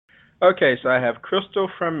Okay, so I have Crystal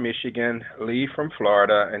from Michigan, Lee from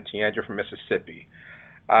Florida, and Tiandra from Mississippi.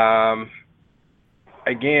 Um,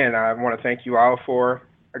 Again, I want to thank you all for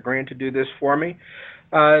agreeing to do this for me.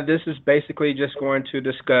 This is basically just going to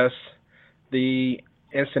discuss the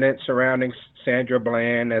incident surrounding Sandra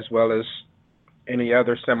Bland as well as any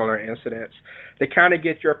other similar incidents to kind of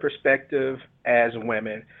get your perspective as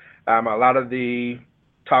women. A lot of the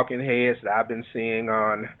talking heads that I've been seeing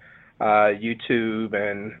on YouTube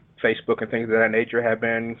and Facebook and things of that nature have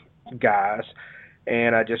been guys,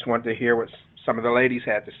 and I just wanted to hear what some of the ladies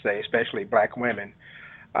had to say, especially black women,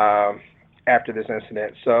 um, after this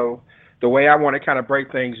incident. So the way I want to kind of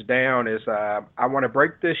break things down is I want to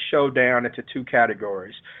break this show down into two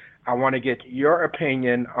categories. I want to get your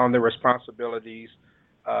opinion on the responsibilities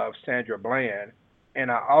of Sandra Bland,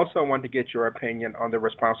 and I also want to get your opinion on the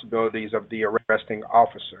responsibilities of the arresting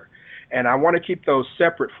officer. And I want to keep those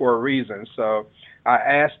separate for a reason. So I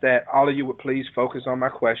ask that all of you would please focus on my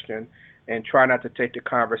question and try not to take the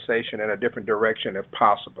conversation in a different direction if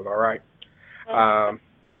possible, all right? Um,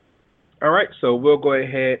 all right, so we'll go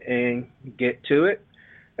ahead and get to it.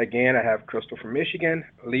 Again, I have Crystal from Michigan,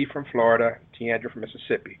 Lee from Florida, Tiandra from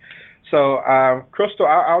Mississippi. So, Crystal,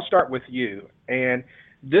 I'll start with you. And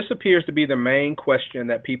this appears to be the main question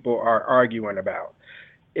that people are arguing about.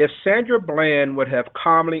 If Sandra Bland would have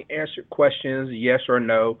calmly answered questions, yes or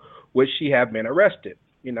no, would she have been arrested?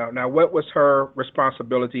 Now what was her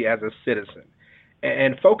responsibility as a citizen?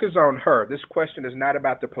 And focus on her. This question is not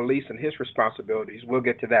about the police and his responsibilities. We'll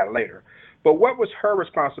get to that later. But what was her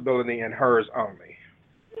responsibility and hers only?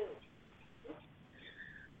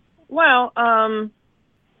 Well,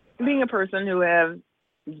 being a person who has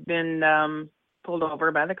been pulled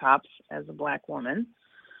over by the cops as a black woman,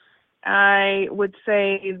 I would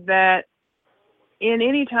say that in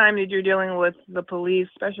any time that you're dealing with the police,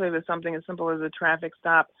 especially if it's something as simple as a traffic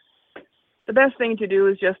stop, the best thing to do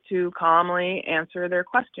is just to calmly answer their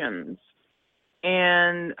questions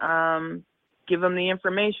and give them the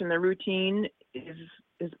information. The routine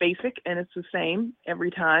is basic and it's the same every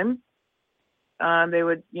time. They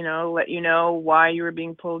would, let you know why you were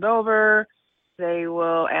being pulled over. They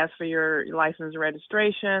will ask for your license and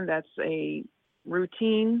registration. That's a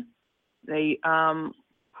routine. They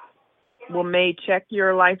may check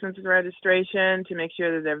your license and registration to make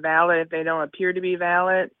sure that they're valid if they don't appear to be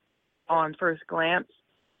valid on first glance.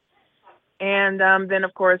 And then,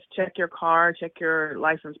 of course, check your car, check your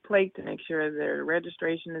license plate to make sure their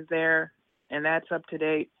registration is there and that's up to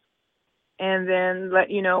date. And then let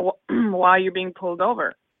you know why you're being pulled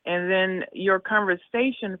over. And then your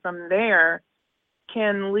conversation from there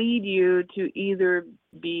can lead you to either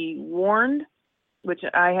be warned, which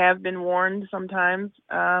I have been warned sometimes,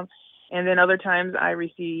 and then other times I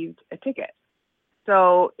received a ticket.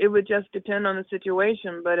 So it would just depend on the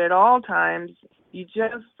situation, but at all times, you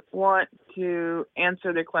just want to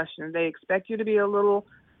answer their questions. They expect you to be a little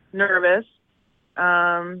nervous,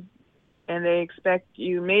 and they expect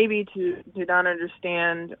you maybe to not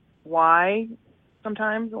understand why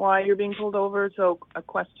you're being pulled over. So a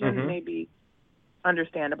question may be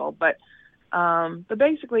understandable, but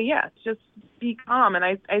basically, yeah, just be calm. And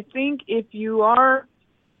I think if you are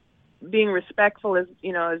being respectful as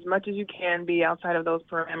much as you can be outside of those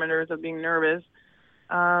parameters of being nervous,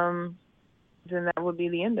 then that would be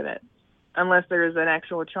the end of it, unless there is an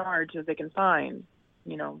actual charge that they can find,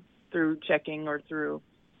 through checking or through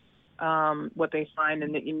what they find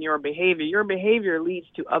in your behavior. Your behavior leads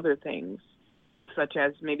to other things, such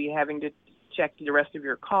as maybe having to check the rest of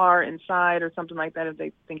your car inside or something like that if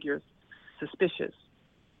they think you're suspicious.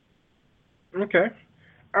 Okay.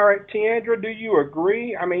 All right, Tiandra, do you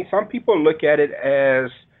agree? I mean, some people look at it as,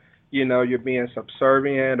 you're being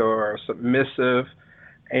subservient or submissive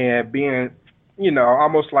and being,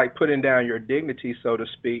 almost like putting down your dignity, so to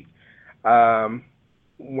speak,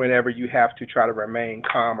 whenever you have to try to remain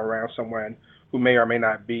calm around someone who may or may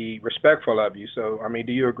not be respectful of you. So, I mean,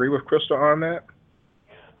 do you agree with Crystal on that?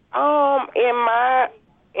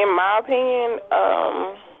 In my opinion,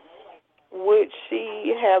 would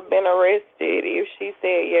she have been arrested if she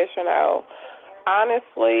said yes or no?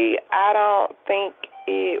 Honestly, I don't think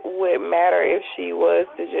it would matter if she was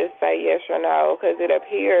to just say yes or no, because it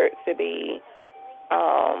appeared to be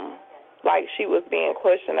like she was being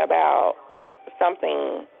questioned about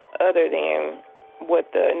something other than what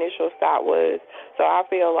the initial stop was. So I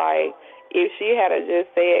feel like if she had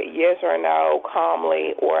just said yes or no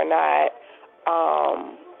calmly or not,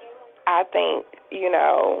 I think,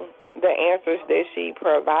 the answers that she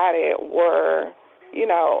provided were,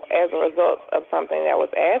 as a result of something that was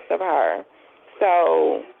asked of her.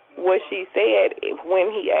 So what she said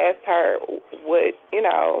when he asked her what,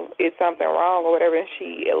 is something wrong or whatever, and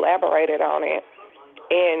she elaborated on it.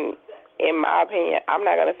 And in my opinion, I'm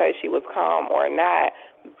not going to say she was calm or not,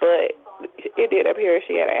 but it did appear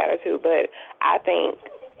she had an attitude. But I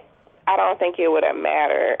don't think it would have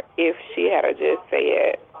mattered if she had just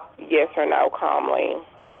said yes or no calmly,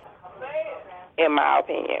 in my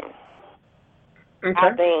opinion. Okay.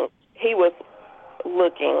 I think he was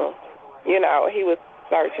looking, he was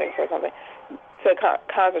searching for something to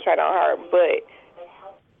concentrate on her, but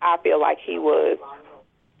I feel like he was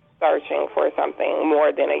searching for something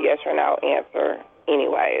more than a yes or no answer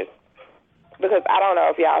anyways. Because I don't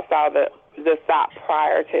know if y'all saw the stop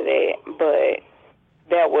prior to that, but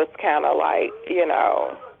that was kind of like, it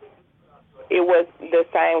was the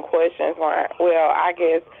same questions. Well, I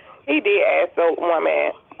guess he did ask the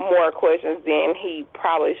woman more questions than he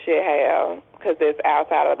probably should have, because it's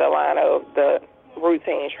outside of the line of the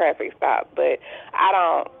routine traffic stop. But I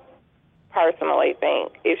don't personally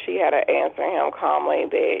think if she had answered him calmly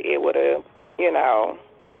that it would have,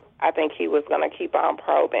 I think he was going to keep on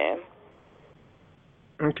probing.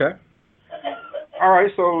 Okay. All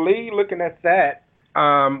right. So Lee, looking at that,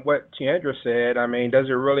 what Tiandra said, I mean, does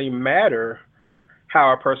it really matter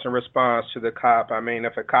how a person responds to the cop? I mean,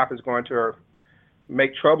 if a cop is going to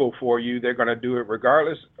make trouble for you, they're going to do it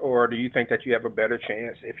regardless, or do you think that you have a better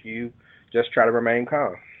chance if you just try to remain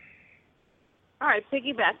calm? All right,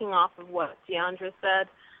 piggybacking off of what Tiandra said,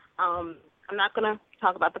 I'm not going to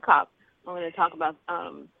talk about the cop. I'm going to talk about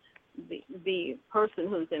the person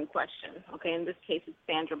who's in question. Okay, in this case, it's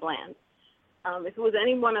Sandra Bland. If it was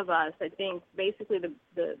any one of us, I think basically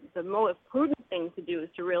the most prudent thing to do is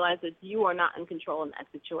to realize that you are not in control in that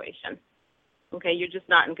situation. Okay, you're just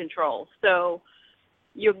not in control. So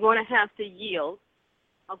you're going to have to yield,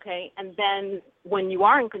 okay, and then when you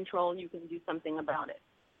are in control, you can do something about it.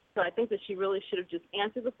 So I think that she really should have just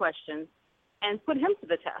answered the questions and put him to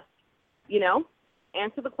the test,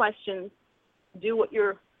 answer the questions, do what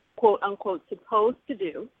you're, quote, unquote, supposed to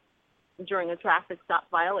do during a traffic stop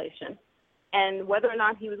violation, and whether or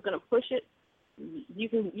not he was going to push it, you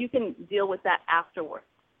can deal with that afterwards,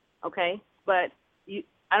 okay? But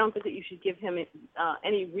I don't think that you should give him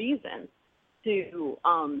any reason to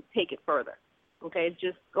take it further, okay?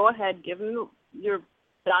 Just go ahead, give him your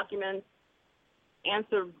documents,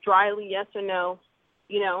 answer dryly yes or no,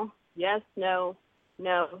 yes, no,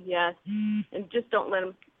 yes, and just don't let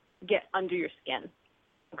him get under your skin,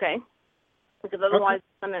 okay? Because otherwise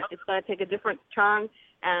it's going to take a different turn,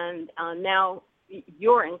 and now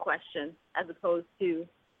you're in question as opposed to,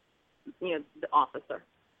 the officer.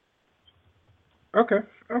 Okay.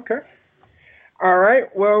 All right.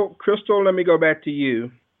 Well, Crystal, let me go back to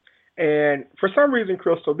you. And for some reason,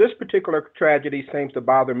 Crystal, this particular tragedy seems to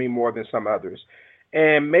bother me more than some others.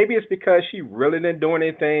 And maybe it's because she really didn't do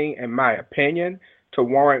anything, in my opinion, to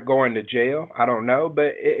warrant going to jail. I don't know,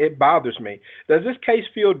 but it bothers me. Does this case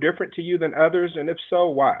feel different to you than others? And if so,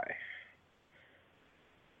 why?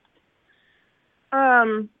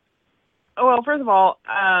 Well, first of all,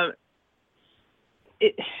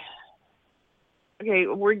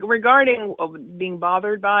 regarding being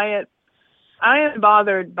bothered by it, I am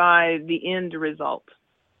bothered by the end result.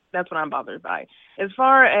 That's what I'm bothered by. As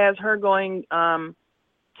far as her going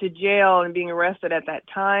to jail and being arrested at that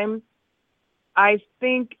time, I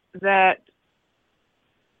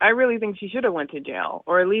really think she should have went to jail,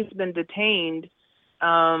 or at least been detained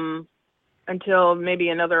until maybe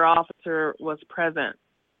another officer was present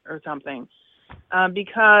or something,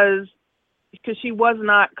 because she was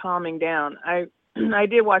not calming down. I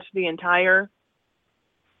did watch the entire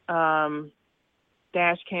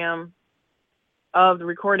dash cam of the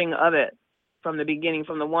recording of it from the beginning,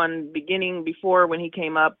 from the one beginning before when he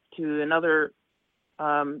came up to another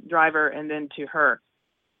driver and then to her.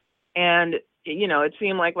 And, it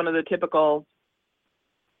seemed like one of the typical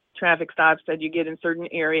traffic stops that you get in certain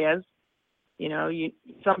areas.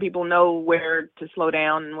 Some people know where to slow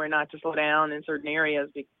down and where not to slow down in certain areas,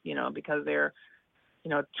 because they're,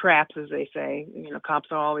 traps, as they say.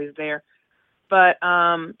 Cops are always there. But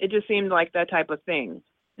it just seemed like that type of thing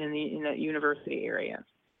in that university area.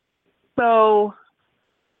 So,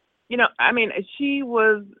 she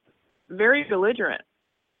was very belligerent,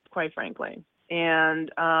 quite frankly.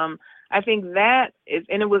 And I think that is,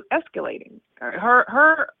 and it was escalating.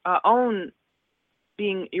 Her own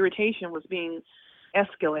irritation was being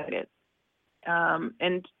escalated.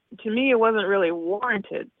 And to me, it wasn't really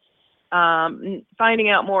warranted. Finding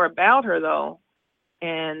out more about her, though,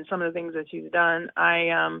 and some of the things that she's done, I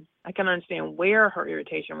can understand where her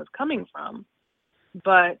irritation was coming from.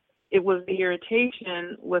 But it was the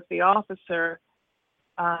irritation with the officer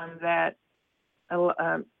that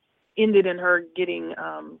ended in her getting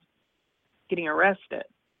arrested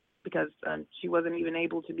because she wasn't even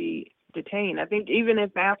able to be detained. I think even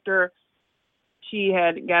if after she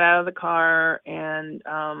had got out of the car and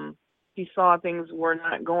she saw things were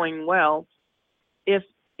not going well, if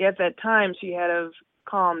at that time she had have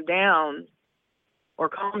calmed down or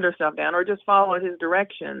calmed herself down or just followed his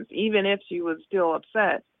directions, even if she was still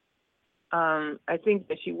upset, I think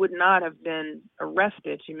that she would not have been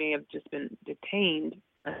arrested. She may have just been detained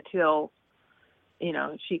until,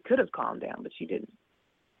 she could have calmed down, but she didn't.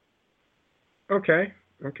 Okay.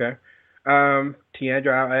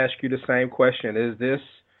 Tiandra, I'll ask you the same question. Is this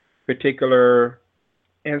particular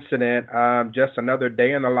incident just another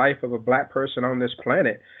day in the life of a black person on this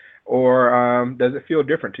planet, or does it feel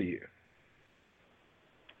different to you?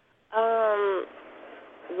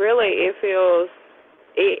 Really, it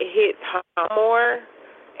hits home more.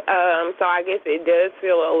 So I guess it does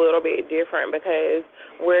feel a little bit different because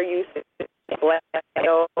we're used to black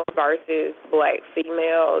males versus black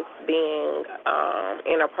females being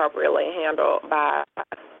inappropriately handled by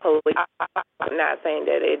police. I'm not saying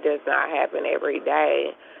that it does not happen every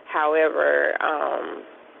day. However,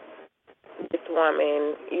 this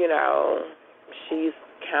woman, she's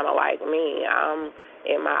kind of like me. I'm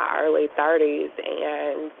in my early 30s,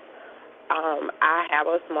 and I have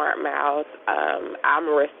a smart mouth. I'm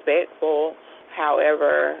respectful.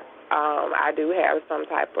 However, I do have some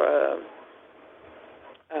type of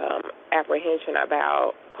apprehension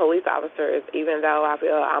about police officers, even though I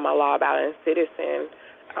feel I'm a law-abiding citizen.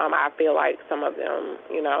 I feel like some of them,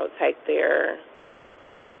 take their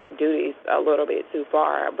duties a little bit too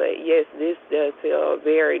far. But, yes, this does feel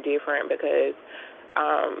very different because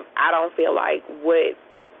I don't feel like what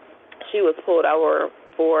she was pulled over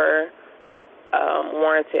for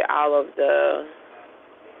warranted all of the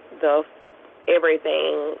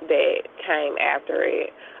everything that came after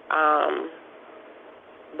it.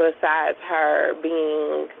 Besides her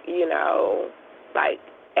being,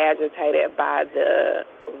 agitated by the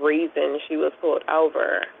reason she was pulled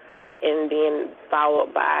over, and then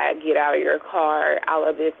followed by get out of your car, all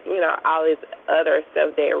of this, all this other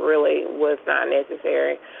stuff that really was not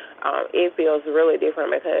necessary. It feels really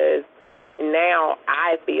different because now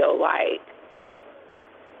I feel like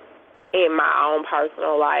in my own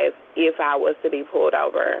personal life, if I was to be pulled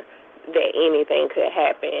over, that anything could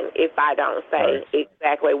happen if I don't say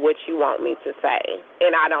exactly what you want me to say.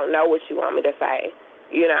 And I don't know what you want me to say,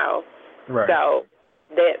 Right. So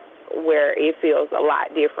that's where it feels a lot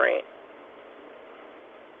different.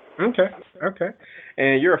 Okay.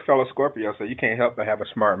 And you're a fellow Scorpio, so you can't help but have a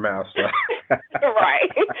smart mouth. So.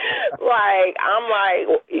 Right. I'm like,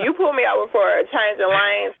 you pull me over for a change of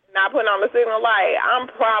lanes, not putting on the signal light, I'm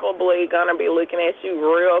probably going to be looking at you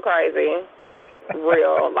real crazy.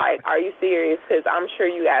 Real, are you serious? Because I'm sure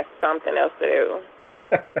you got something else to do.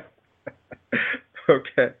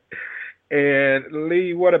 Okay. And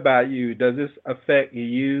Lee, what about you? Does this affect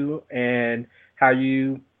you and how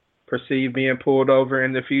you perceive being pulled over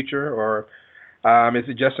in the future, or is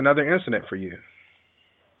it just another incident for you?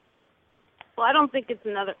 Well, I don't think it's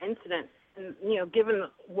another incident, given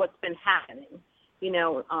what's been happening.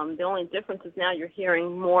 The only difference is now you're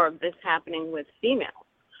hearing more of this happening with females.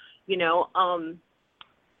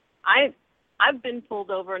 I've been pulled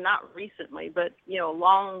over, not recently, but a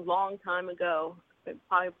long time ago. I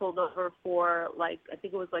probably pulled over for I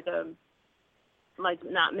think it was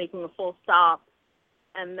not making a full stop,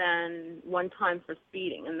 and then one time for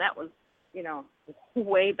speeding, and that was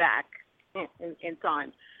way back in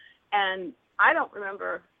time. And I don't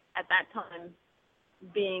remember at that time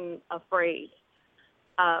being afraid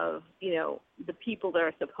of the people that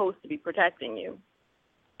are supposed to be protecting you.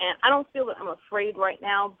 And I don't feel that I'm afraid right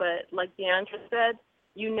now, but like Deandra said,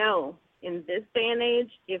 in this day and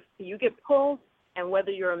age, if you get pulled, and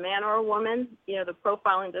whether you're a man or a woman, the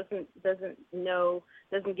profiling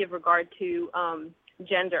doesn't give regard to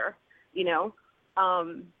gender.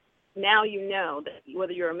 Now that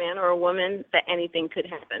whether you're a man or a woman, that anything could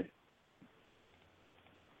happen.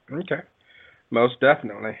 Okay, most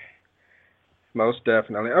definitely.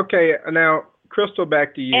 Okay, now Crystal,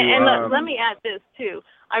 back to you. And let me add this too.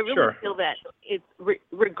 I really Sure. feel that it's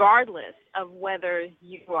regardless of whether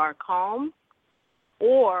you are calm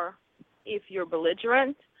or if you're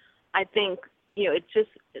belligerent, I think, it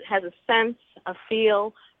has a sense, a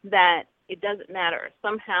feel that it doesn't matter.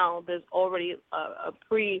 Somehow there's already a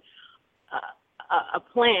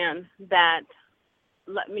plan that,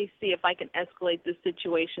 let me see if I can escalate this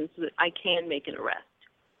situation so that I can make an arrest.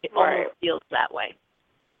 It almost feels that way.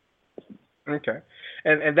 Okay,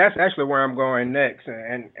 and that's actually where I'm going next.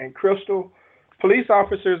 And Crystal, Police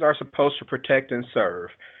officers are supposed to protect and serve.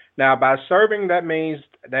 Now, by serving, that means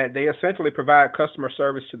that they essentially provide customer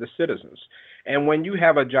service to the citizens. And when you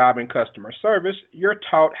have a job in customer service, you're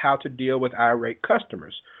taught how to deal with irate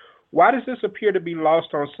customers. Why does this appear to be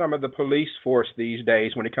lost on some of the police force these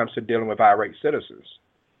days when it comes to dealing with irate citizens?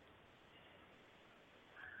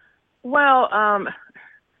 Well,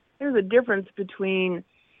 there's a difference between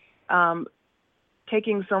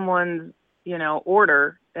taking someone's,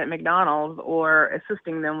 order at McDonald's or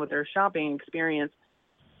assisting them with their shopping experience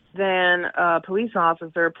than a police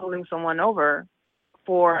officer pulling someone over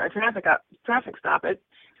for a traffic stop.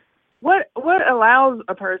 What allows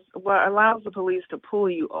the police to pull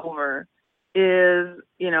you over is,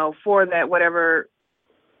 for that whatever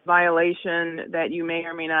violation that you may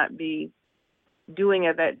or may not be doing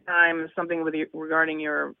at that time, something regarding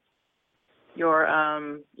your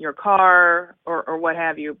car or what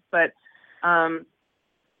have you. But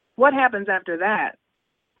what happens after that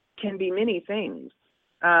can be many things.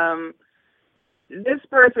 This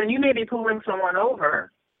person, you may be pulling someone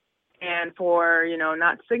over and for,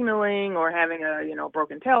 not signaling or having a,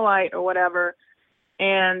 broken taillight or whatever.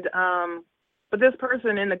 And, but this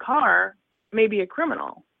person in the car may be a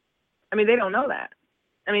criminal. I mean, they don't know that.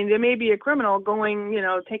 I mean, there may be a criminal going,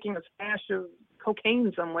 taking a stash of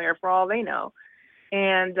cocaine somewhere for all they know.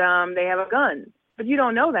 And they have a gun. But you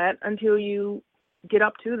don't know that until you get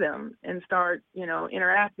up to them and start,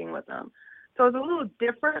 interacting with them. So it's a little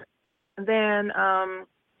different than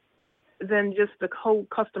just the whole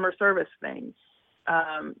customer service thing.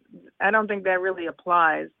 I don't think that really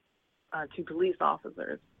applies to police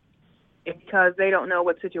officers because they don't know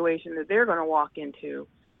what situation that they're going to walk into.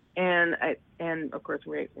 And of course,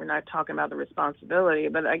 we're not talking about the responsibility,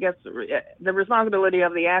 but I guess the responsibility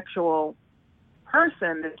of the actual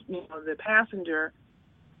person, the passenger,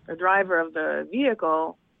 the driver of the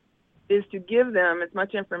vehicle, is to give them as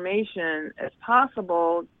much information as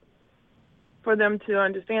possible for them to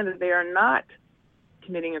understand that they are not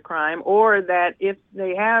committing a crime, or that if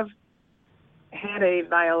they have had a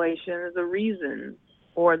violation, there's a reason,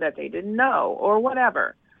 or that they didn't know, or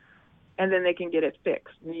whatever, and then they can get it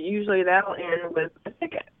fixed. Usually that'll end with a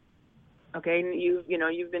ticket. Okay,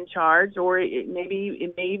 you've been charged, or it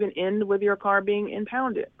may even end with your car being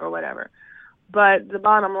impounded or whatever. But the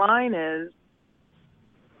bottom line is,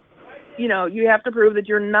 you have to prove that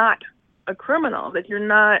you're not a criminal, that you're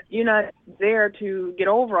not there to get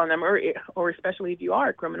over on them, or especially if you are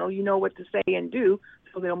a criminal, you know what to say and do,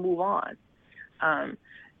 so they'll move on.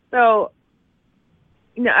 So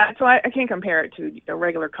I can't compare it to a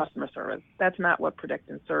regular customer service. That's not what protect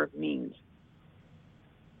and serve means.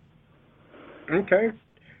 Okay.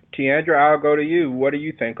 Tiandra, I'll go to you. What do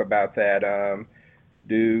you think about that?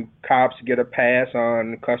 Do cops get a pass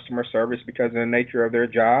on customer service because of the nature of their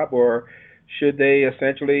job, or should they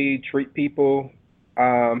essentially treat people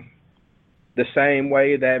the same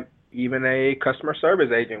way that even a customer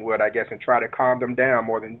service agent would, I guess, and try to calm them down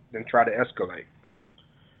more than try to escalate?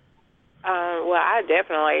 Well, I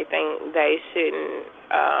definitely think they shouldn't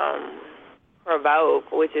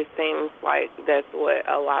provoke, which it seems like that's what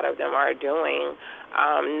a lot of them are doing.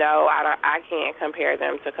 No, I can't compare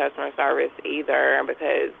them to customer service either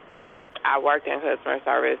because I worked in customer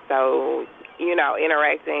service. So,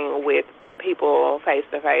 interacting with people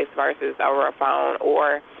face-to-face versus over a phone,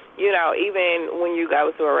 or, even when you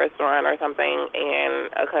go to a restaurant or something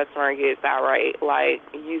and a customer gets irate, like,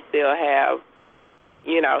 you still have,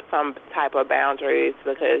 some type of boundaries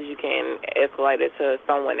because you can escalate it to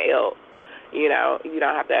someone else. You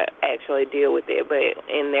don't have to actually deal with it, but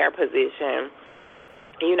in their position,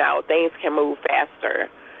 things can move faster.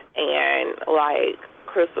 And like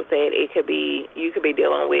Crystal said, you could be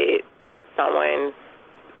dealing with someone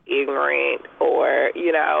ignorant, or,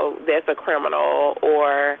 that's a criminal,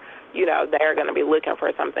 or, they're going to be looking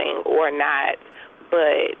for something or not.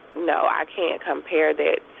 But no, I can't compare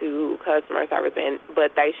that to customer service,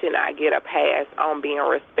 but they should not get a pass on being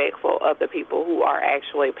respectful of the people who are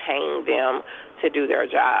actually paying them to do their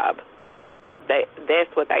job.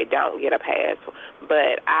 That's what they don't get a pass.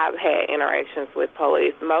 But I've had interactions with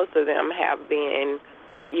police. Most of them have been,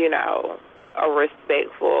 a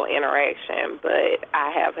respectful interaction, but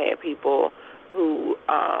I have had people who,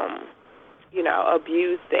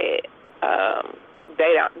 abuse that.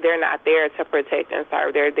 They're not there to protect and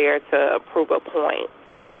serve. They're there to prove a point.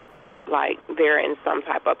 Like they're in some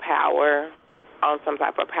type of power, on some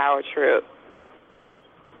type of power trip.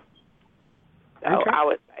 So okay. I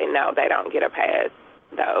would say no, they don't get a pass,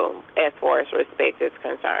 though, as far as respect is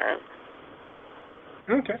concerned.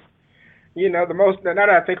 Okay. Now that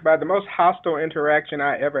I think about it, the most hostile interaction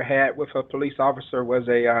I ever had with a police officer was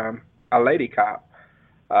a lady cop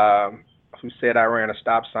um, who said I ran a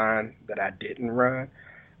stop sign that I didn't run.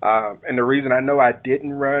 And the reason I know I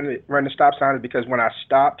didn't run the stop sign is because when I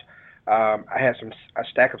stopped, I had a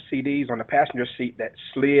stack of CDs on the passenger seat that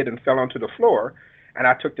slid and fell onto the floor, and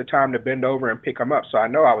I took the time to bend over and pick them up. So I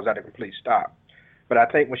know I was at a complete stop. But I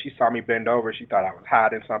think when she saw me bend over, she thought I was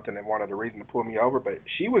hiding something and wanted a reason to pull me over. But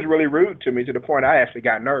she was really rude to me to the point I actually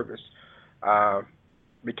got nervous uh,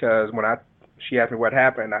 because when she asked me what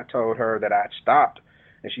happened, I told her that I had stopped,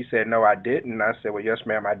 and she said no, I didn't. And I said, well, yes,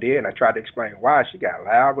 ma'am, I did. And I tried to explain why. She got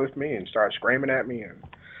loud with me and started screaming at me, and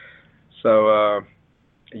so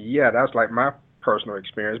yeah, that was like my personal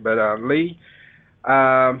experience. But Lee,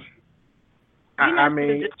 um, You know I she was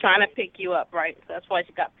mean, just trying to pick you up, right? So that's why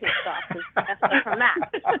she got pissed off. 'Cause that's her from that.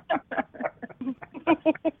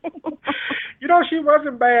 you know, she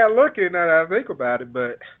wasn't bad looking now that I think about it,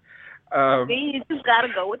 but See, you just got to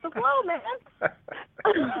go with the flow, man.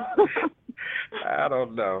 I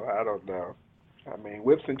don't know. I don't know. I mean,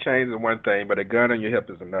 whips and chains is one thing, but a gun on your hip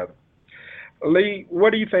is another. Lee,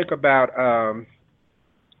 what do you think about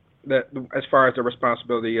the as far as the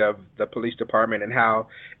responsibility of the police department and how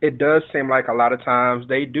it does seem like a lot of times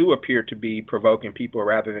they do appear to be provoking people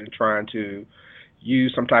rather than trying to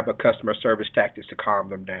use some type of customer service tactics to calm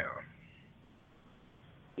them down?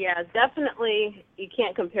 Yeah, definitely you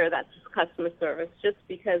can't compare that to customer service just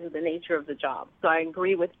because of the nature of the job. So I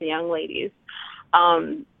agree with the young ladies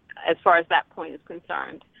as far as that point is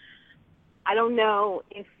concerned. I don't know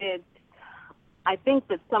if I think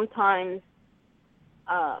that sometimes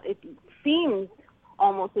it seems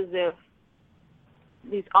almost as if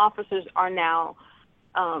these officers are now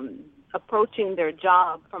approaching their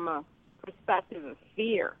job from a perspective of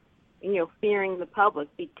fear, fearing the public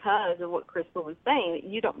because of what Crystal was saying.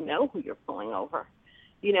 You don't know who you're pulling over.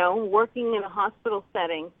 Working in a hospital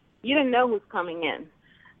setting, you don't know who's coming in.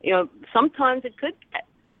 Sometimes it could get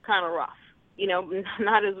kind of rough.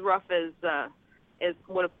 Not as rough as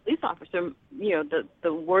what a police officer.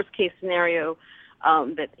 The worst case scenario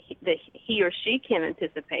that he or she can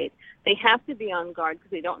anticipate. They have to be on guard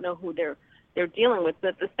because they don't know who they're dealing with. But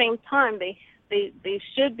at the same time, they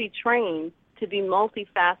should be trained to be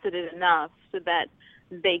multifaceted enough so that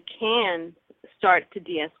they can start to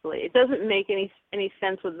de-escalate. It doesn't make any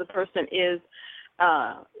sense whether the person is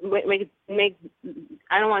make.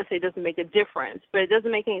 I don't want to say it doesn't make a difference, but it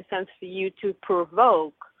doesn't make any sense for you to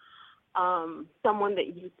provoke someone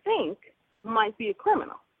that you think might be a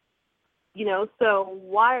criminal. So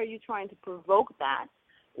why are you trying to provoke that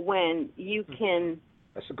when you can?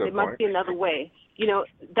 That's a good point. There must be another way.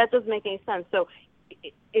 That doesn't make any sense. So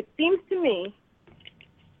it seems to me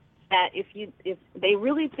that if they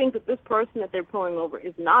really think that this person that they're pulling over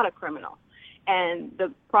is not a criminal, and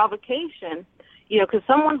the provocation, because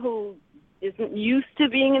someone who isn't used to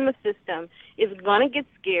being in the system is going to get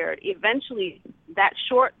scared. Eventually, that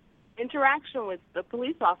short interaction with the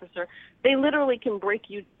police officer, they literally can break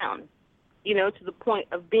you down, to the point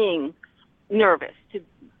of being nervous, to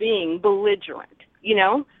being belligerent,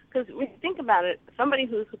 Because when you think about it, somebody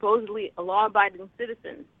who's supposedly a law-abiding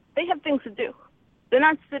citizen, they have things to do. They're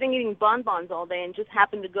not sitting eating bonbons all day and just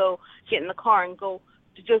happen to go get in the car and go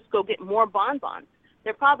get more bonbons.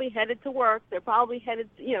 They're probably headed to work. They're probably headed,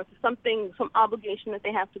 to some obligation that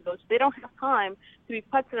they have to go to. They don't have time to be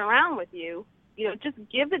putzing around with you. Just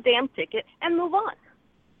give the damn ticket and move on.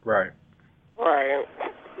 Right. Right.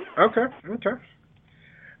 Okay.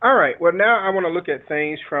 All right. Well, now I want to look at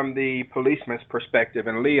things from the policeman's perspective.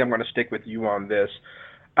 And Lee, I'm going to stick with you on this.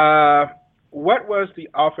 What was the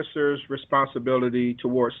officer's responsibility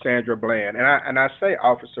towards Sandra Bland? And I say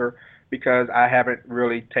officer because I haven't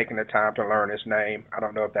really taken the time to learn his name. I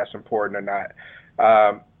don't know if that's important or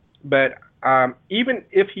not. But even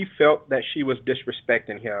if he felt that she was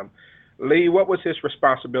disrespecting him, Lee, what was his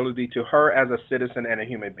responsibility to her as a citizen and a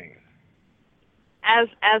human being? As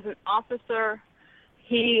an officer,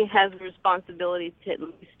 he has the responsibility to at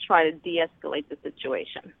least try to de-escalate the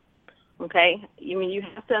situation. Okay? You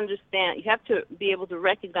have to understand, you have to be able to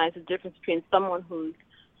recognize the difference between someone who's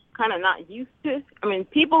kind of not used to,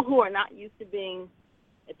 people who are not used to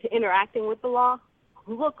interacting with the law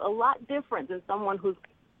look a lot different than someone who's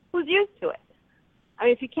used to it.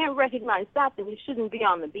 If you can't recognize that, then you shouldn't be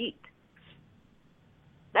on the beat.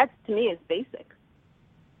 That, to me, is basic.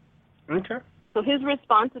 Okay. So his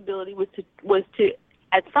responsibility was to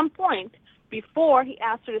at some point, before he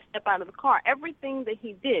asked her to step out of the car, everything that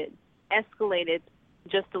he did escalated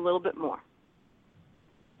just a little bit more.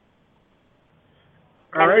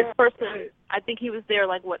 All and right. This person, I think he was there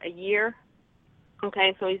a year.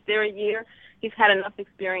 Okay, so he's there a year. He's had enough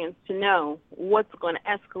experience to know what's going to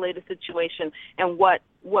escalate a situation and what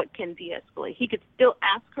can de-escalate. He could still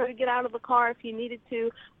ask her to get out of the car if he needed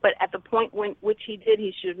to, but at the point which he did,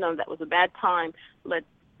 he should have known that was a bad time. Let's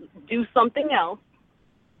do something else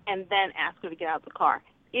and then ask her to get out of the car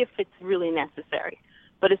if it's really necessary.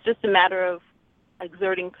 But it's just a matter of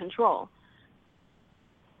exerting control.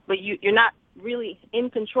 But you're not really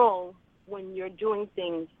in control when you're doing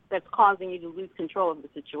things that's causing you to lose control of the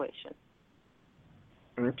situation.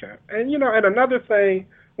 Okay. And, and another thing,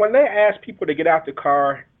 when they ask people to get out the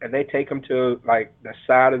car and they take them to, like, the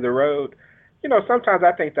side of the road, sometimes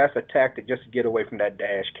I think that's a tactic just to get away from that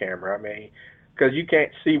dash camera. I mean, because you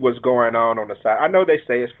can't see what's going on the side. I know they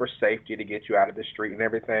say it's for safety to get you out of the street and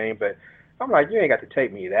everything, but I'm like, you ain't got to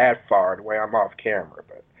take me that far the way I'm off camera.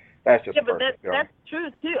 But that's just but that's true,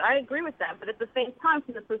 too. I agree with that. But at the same time,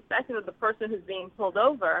 from the perspective of the person who's being pulled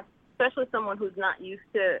over, especially someone who's not used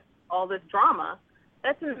to all this drama,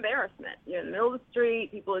 that's an embarrassment. You're in the middle of the street,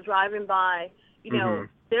 people are driving by.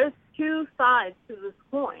 There's two sides to this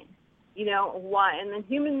coin. Why? And then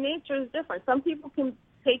human nature is different. Some people can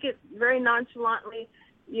take it very nonchalantly.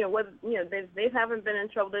 Whether they haven't been in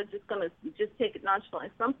trouble, they're just going to just take it nonchalantly.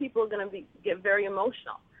 Some people are going to get very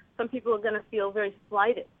emotional. Some people are going to feel very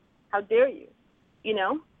slighted. How dare you?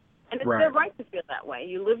 And it's their right to feel that way.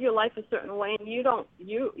 You live your life a certain way, and you don't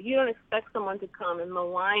expect someone to come and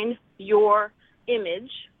malign your image,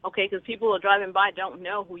 okay? Because people are driving by don't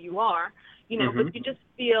know who you are, but you just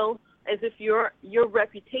feel as if your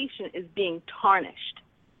reputation is being tarnished.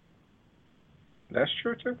 That's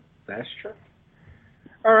true too. That's true.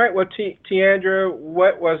 All right. Well, Tiandra,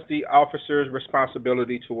 what was the officer's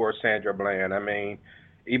responsibility towards Sandra Bland? I mean,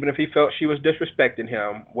 even if he felt she was disrespecting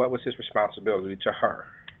him, what was his responsibility to her?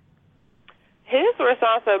 His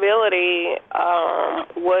responsibility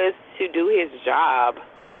was to do his job,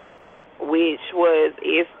 which was,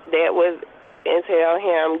 if that was entail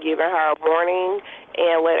him giving her a warning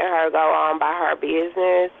and letting her go on by her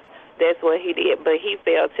business, that's what he did. But he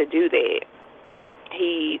failed to do that.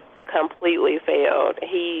 He completely failed.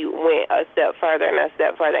 He went a step further and a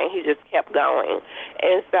step further, and he just kept going.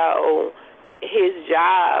 And so his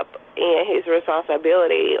job and his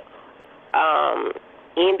responsibility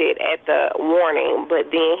ended at the warning,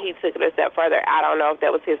 but then he took it a step further. I don't know if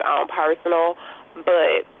that was his own personal,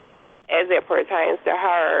 but as it pertains to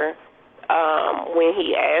her, when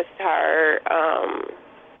he asked her,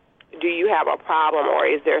 do you have a problem or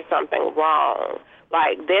is there something wrong?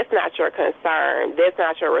 Like, that's not your concern. That's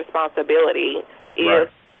not your responsibility. If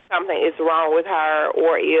something is wrong with her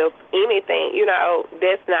or if anything,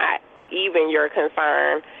 that's not even your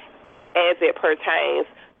concern as it pertains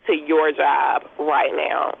to your job right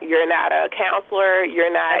now. You're not a counselor.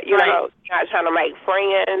 You're not, not trying to make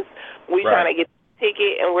friends. We're trying to get the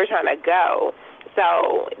ticket and we're trying to go.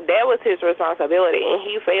 So that was his responsibility, and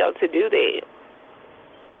he failed to do that.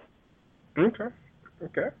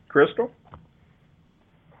 Okay. Crystal?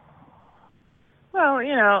 Well,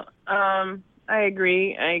 I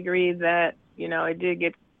agree. I agree that, it did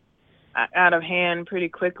get out of hand pretty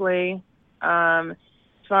quickly. As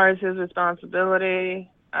far as his responsibility,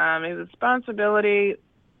 now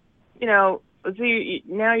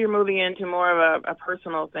you're moving into more of a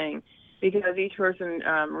personal thing because each person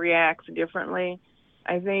reacts differently.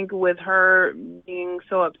 I think with her being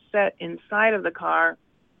so upset inside of the car,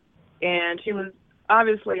 and she was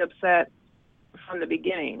obviously upset from the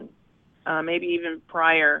beginning, maybe even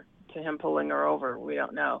prior to him pulling her over, we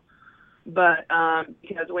don't know. But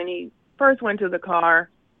because when he first went to the car,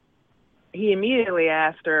 he immediately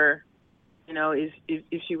asked her,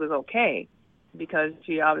 if she was okay, because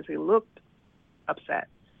she obviously looked upset.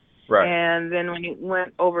 Right. And then when he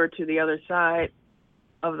went over to the other side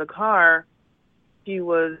of the car, she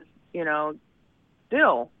was,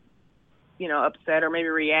 still, upset or maybe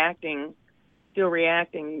still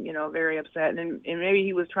reacting, very upset. And maybe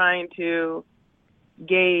he was trying to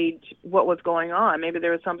gauge what was going on. Maybe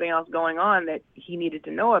there was something else going on that he needed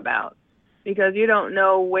to know about, because you don't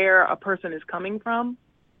know where a person is coming from.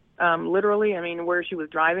 Literally, where she was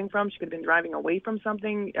driving from. She could have been driving away from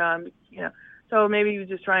something, So maybe he was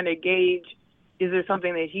just trying to gauge, is there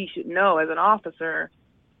something that he should know as an officer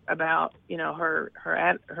about,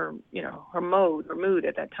 her mood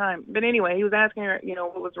at that time. But anyway, he was asking her,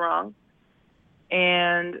 what was wrong.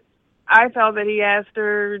 And I felt that he asked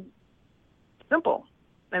her simple.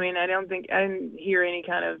 I didn't hear any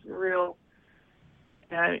kind of real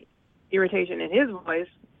irritation in his voice.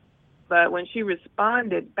 But when she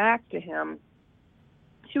responded back to him,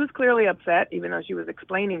 she was clearly upset, even though she was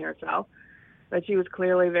explaining herself. But she was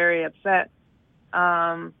clearly very upset.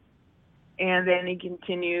 And then he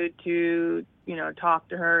continued to, talk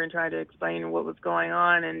to her and try to explain what was going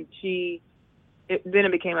on. And then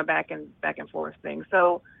it became a back and forth thing.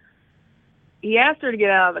 So he asked her to get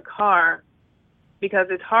out of the car because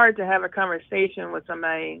it's hard to have a conversation with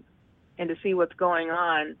somebody and to see what's going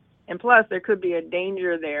on. And plus, there could be a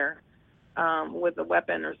danger there with a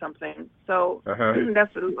weapon or something. So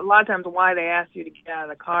that's a lot of times why they ask you to get out of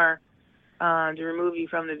the car, to remove you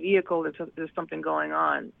from the vehicle if there's something going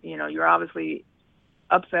on. You're obviously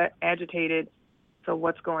upset, agitated. So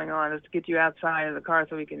what's going on is to get you outside of the car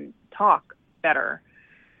so we can talk better.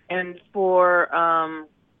 And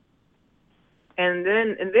and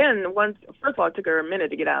then once, first of all, it took her a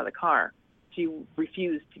minute to get out of the car. She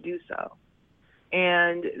refused to do so.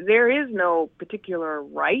 And there is no particular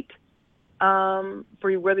right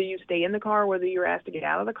for whether you stay in the car, whether you're asked to get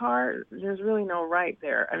out of the car. There's really no right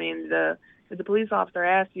there. I mean, if the police officer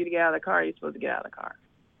asks you to get out of the car, you're supposed to get out of the car.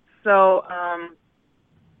 So,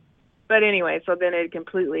 but anyway, so then it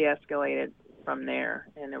completely escalated from there,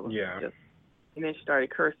 and it was just, and then she started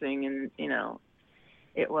cursing, and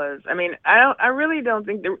it was. I mean, I really don't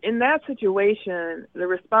think in that situation the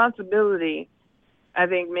responsibility, I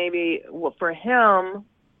think maybe for him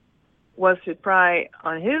was to try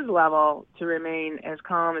on his level to remain as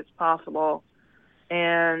calm as possible.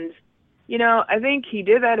 And, I think he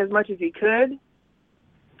did that as much as he could,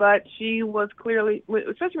 but she was clearly,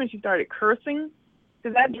 especially when she started cursing,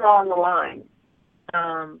 because that draws the line.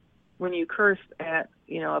 When you curse at,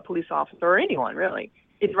 a police officer or anyone really,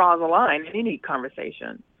 it draws a line in any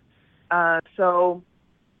conversation. So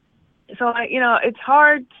it's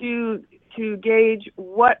hard to gauge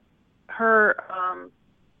what her,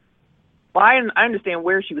 well, I understand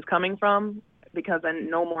where she was coming from because I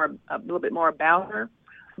know a little bit more about her.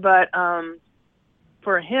 But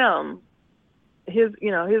for him, his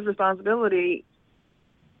responsibility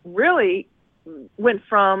really went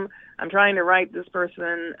from, I'm trying to write this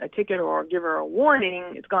person a ticket or give her a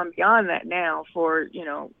warning. It's gone beyond that now for,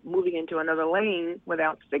 moving into another lane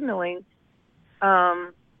without signaling.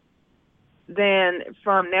 Then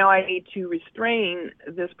from now I need to restrain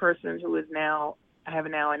this person who is now, I have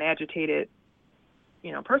now an agitated,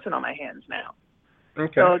 person on my hands now.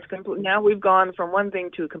 Okay. So it's now we've gone from one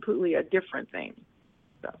thing to completely a different thing.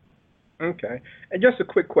 So. Okay. And just a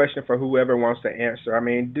quick question for whoever wants to answer. I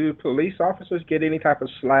mean, do police officers get any type of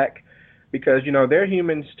slack? Because, they're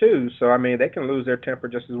humans too. So, I mean, they can lose their temper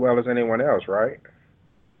just as well as anyone else, right?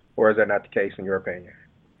 Or is that not the case in your opinion?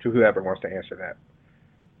 To whoever wants to answer that.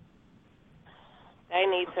 They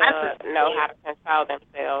need to know how to control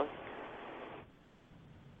themselves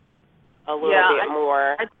a little bit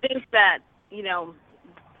more. I think that,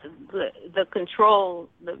 the control,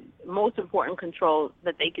 the most important control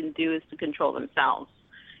that they can do is to control themselves.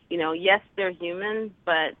 Yes, they're human,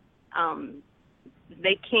 but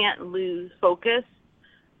they can't lose focus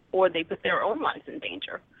or they put their own lives in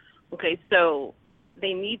danger. Okay, so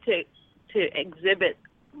they need to exhibit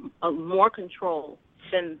more control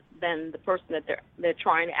than the person that they're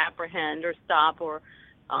trying to apprehend or stop or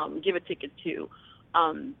give a ticket to.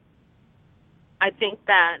 I think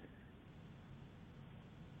that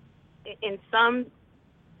in some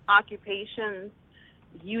occupations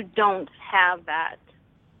you don't have that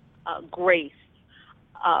grace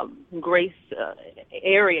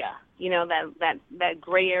area, that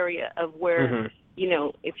gray area of where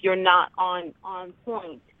if you're not on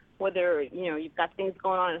point, whether you've got things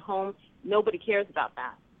going on at home, nobody cares about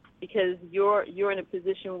that because you're in a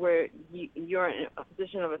position where you're in a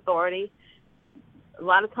position of authority. A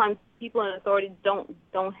lot of times people in authority don't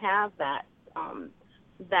have that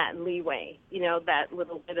leeway, that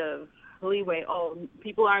little bit of leeway. Oh,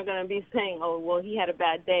 people aren't going to be saying, oh, well, he had a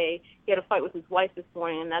bad day. He had a fight with his wife this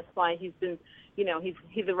morning, and that's why he's been,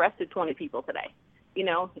 he's arrested 20 people today. He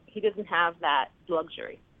doesn't have that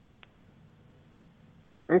luxury.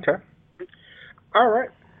 Okay. All right.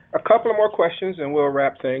 A couple of more questions, and we'll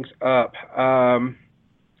wrap things up.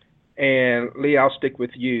 And Lee, I'll stick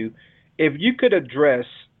with you. If you could address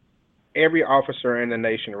every officer in the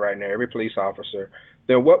nation right now, every police officer,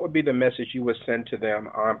 then what would be the message you would send to them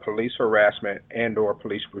on police harassment and or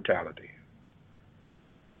police brutality?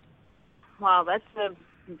 Wow, that's a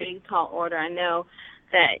big, tall order. I know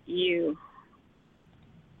that you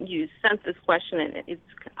sent this question, and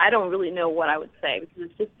I don't really know what I would say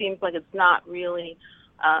because it just seems like it's not really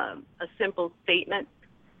a simple statement.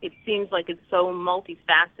 It seems like it's so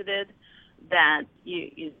multifaceted that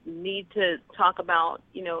you need to talk about,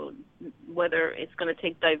 whether it's going to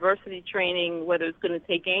take diversity training, whether it's going to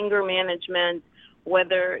take anger management,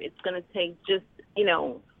 whether it's going to take just,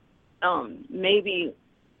 maybe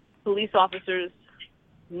police officers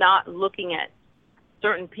not looking at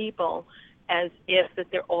certain people as if that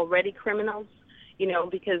they're already criminals,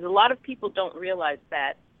 because a lot of people don't realize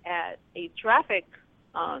that at a traffic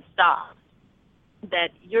stop that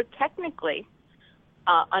you're technically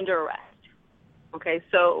under arrest. Okay,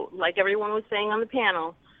 so like everyone was saying on the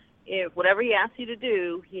panel, if whatever he asks you to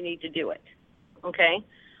do, you need to do it. Okay,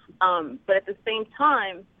 but at the same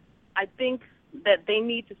time, I think that they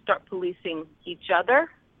need to start policing each other,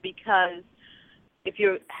 because if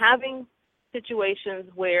you're having situations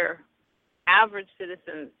where average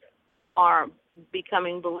citizens are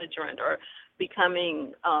becoming belligerent or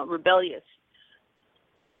becoming rebellious,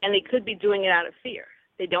 and they could be doing it out of fear.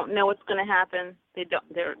 They don't know what's going to happen.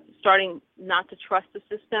 They're starting not to trust the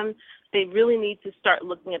system. They really need to start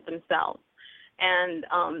looking at themselves and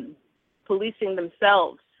policing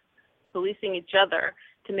themselves, policing each other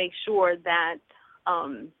to make sure that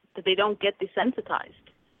that they don't get desensitized.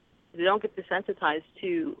 They don't get desensitized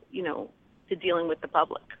to to dealing with the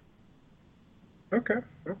public. Okay.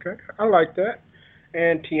 I like that.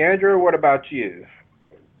 And Tiandra, what about you?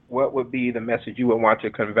 What would be the message you would want to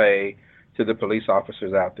convey to the police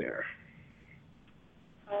officers out there?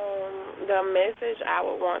 The message I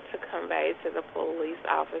would want to convey to the police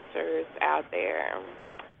officers out there,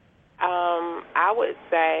 I would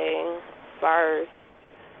say first,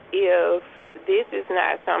 if this is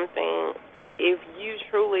not something, if you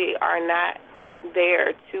truly are not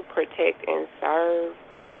there to protect and serve,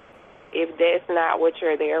 if that's not what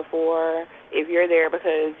you're there for, if you're there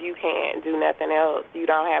because you can't do nothing else, you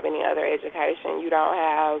don't have any other education, you don't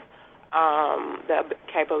have the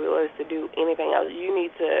capabilities to do anything else, you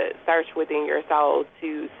need to search within your soul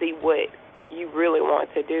to see what you really want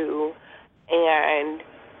to do. And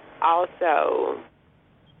also,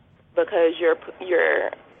 because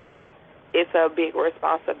it's a big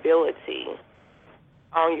responsibility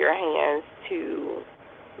on your hands to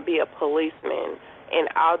be a policeman. And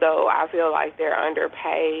although I feel like they're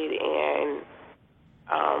underpaid and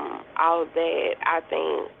all of that, I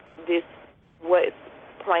think what's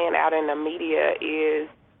playing out in the media is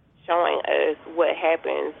showing us what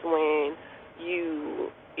happens when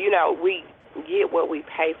we get what we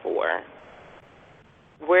pay for.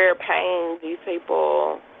 We're paying these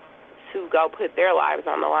people to go put their lives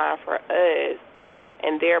on the line for us,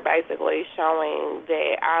 and they're basically showing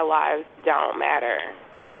that our lives don't matter.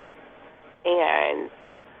 And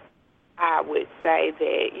I would say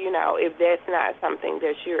that, if that's not something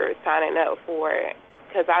that you're signing up for,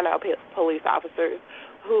 because I know police officers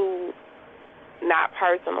who, not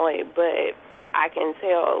personally, but I can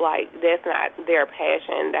tell, that's not their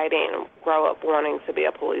passion. They didn't grow up wanting to be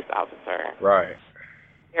a police officer. Right.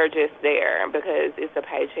 They're just there because it's a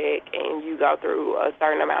paycheck and you go through a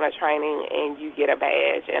certain amount of training and you get a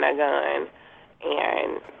badge and a gun,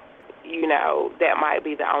 and that might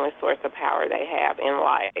be the only source of power they have in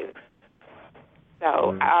life.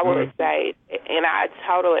 So I would say, and I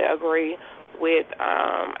totally agree with,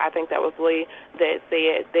 I think that was Lee, that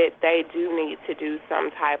said that they do need to do some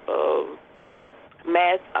type of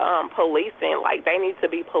mass policing. Like, they need to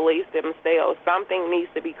be policed themselves. Something needs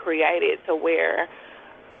to be created to where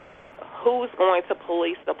who's going to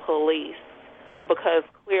police the police, because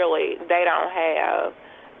clearly they don't have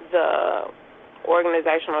the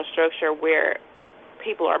organizational structure where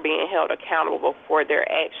people are being held accountable for their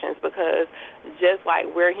actions, because just like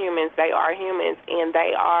we're humans, they are humans, and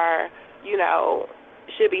they are,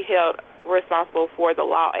 should be held responsible for the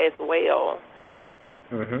law as well.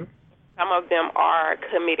 Mm-hmm. Some of them are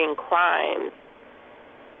committing crimes,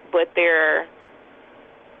 but they're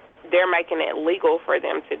making it legal for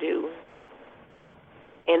them to do.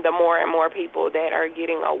 And the more and more people that are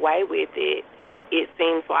getting away with it, it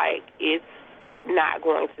seems like it's not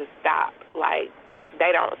going to stop. Like,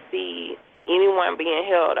 they don't see anyone being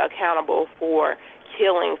held accountable for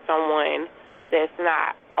killing someone that's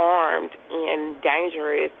not armed and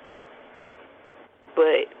dangerous.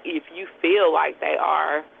 But if you feel like they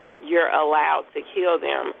are, you're allowed to kill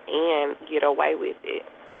them and get away with it.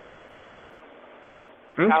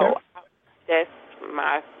 Okay. So that's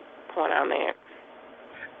my point on that.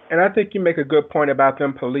 And I think you make a good point about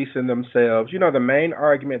them policing themselves. The main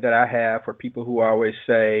argument that I have for people who always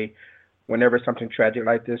say, whenever something tragic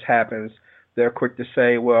like this happens, they're quick to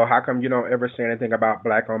say, well, how come you don't ever say anything about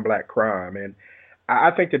black-on-black crime? And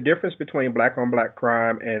I think the difference between black-on-black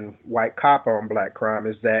crime and white cop-on-black crime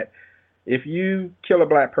is that if you kill a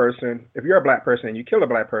black person, if you're a black person and you kill a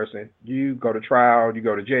black person, you go to trial, you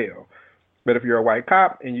go to jail. But if you're a white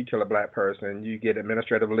cop and you kill a black person, you get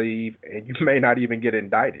administrative leave and you may not even get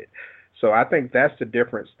indicted. So I think that's the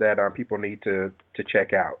difference that people need to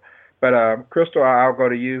check out. But Crystal, I'll go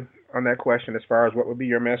to you. on that question as far as what would be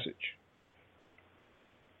your message?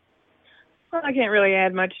 Well, I can't really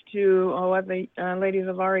add much to what the ladies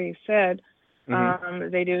have already said.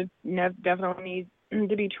 They do definitely need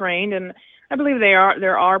to be trained, and I believe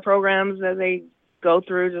there are programs that they go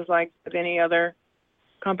through, just like with any other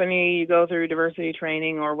company. You go through diversity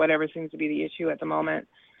training or whatever seems to be the issue at the moment.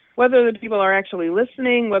 Whether the people are actually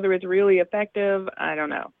listening, whether it's really effective, I don't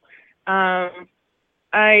know.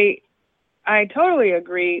 I totally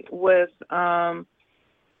agree with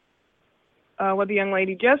what the young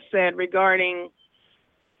lady just said regarding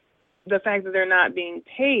the fact that they're not being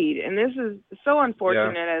paid. And this is so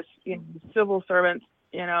unfortunate as civil servants,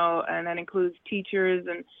 and that includes teachers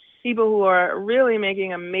and people who are really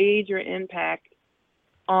making a major impact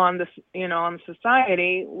on the, on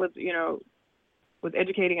society with, with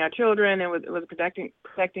educating our children and with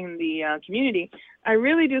protecting the community. I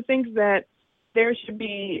really do think that there should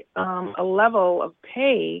be a level of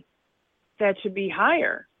pay that should be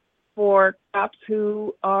higher for cops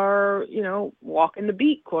who are, walking the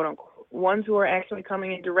beat, quote unquote, ones who are actually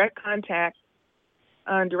coming in direct contact,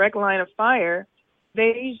 direct line of fire.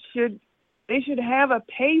 They should have a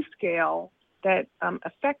pay scale that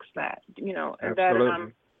affects that, and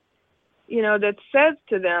Absolutely. that says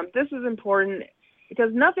to them, this is important,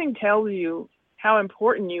 because nothing tells you how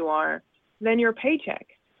important you are than your paycheck.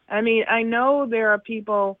 I mean, I know there are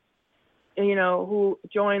people, who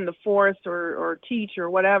join the force or teach or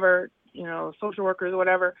whatever, social workers or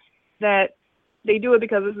whatever, that they do it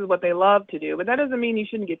because this is what they love to do. But that doesn't mean you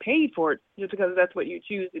shouldn't get paid for it just because that's what you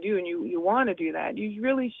choose to do and you want to do that. You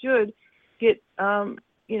really should get,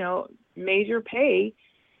 major pay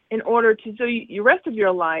in order to, so your rest of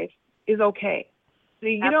your life is okay. So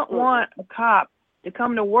you Absolutely. Don't want a cop to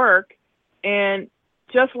come to work and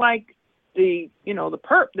just like the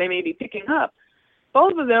perp they may be picking up,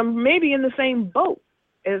 both of them may be in the same boat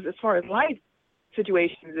as far as life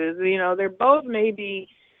situations is. They're both maybe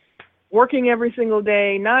working every single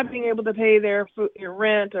day, not being able to pay their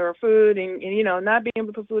rent or food, and not being able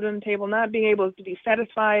to put food on the table, not being able to be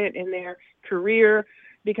satisfied in their career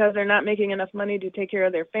because they're not making enough money to take care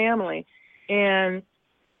of their family. And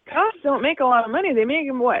cops don't make a lot of money. They make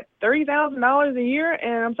them, $30,000 a year?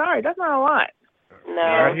 And I'm sorry, that's not a lot. No,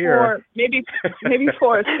 right here. Maybe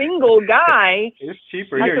for a single guy, it's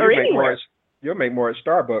cheaper here. You'll make more at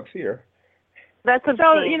Starbucks here. That's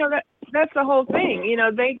that's the whole thing.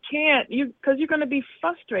 They can't because you're going to be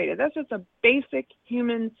frustrated. That's just a basic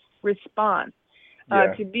human response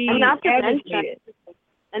to be agitated.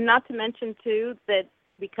 And not to mention too that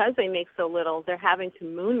because they make so little, they're having to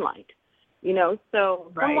moonlight.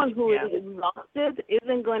 So someone who is exhausted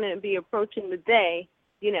isn't going to be approaching the day,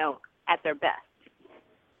 at their best.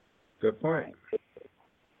 Good point.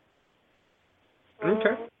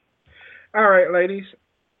 Okay. All right, ladies.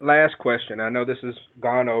 Last question. I know this has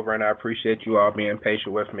gone over, and I appreciate you all being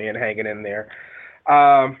patient with me and hanging in there.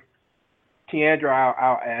 Tiandra,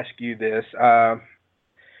 I'll ask you this. I'm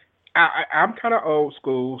kind of old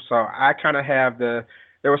school, so I kind of have there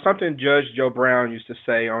was something Judge Joe Brown used to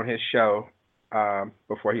say on his show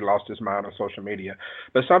before he lost his mind on social media,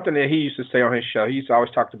 but something that he used to say on his show, he used to always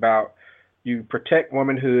talk about you protect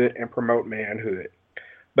womanhood and promote manhood.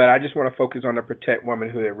 But I just want to focus on the protect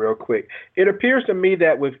womanhood real quick. It appears to me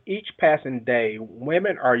that with each passing day,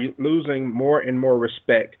 women are losing more and more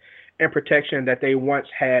respect and protection that they once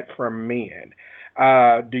had from men.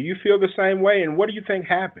 Do you feel the same way, and what do you think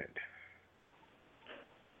happened?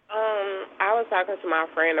 I was talking to my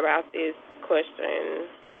friend about this question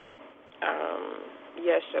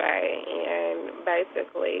yesterday, and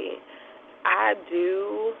basically I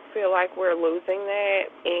do feel like we're losing that,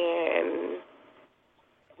 and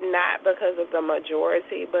not because of the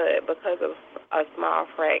majority, but because of a small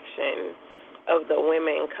fraction of the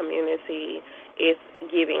women community is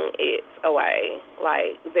giving it away.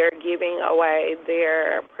 Like, they're giving away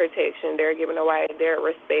their protection, they're giving away their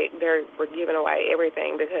respect, they're giving away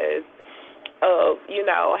everything because of,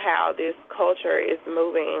 how this culture is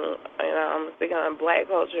moving. And speaking on Black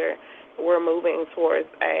culture, we're moving towards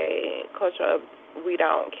a culture of we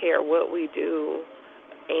don't care what we do,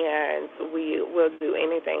 and we will do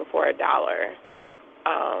anything for $1.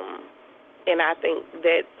 And I think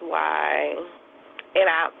that's why, and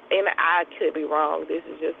I could be wrong, this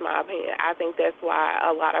is just my opinion, I think that's why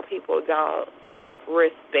a lot of people don't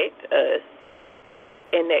respect us,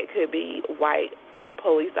 and that could be white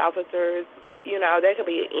police officers, that could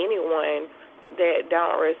be anyone that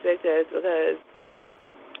don't respect us because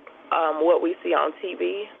what we see on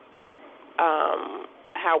TV,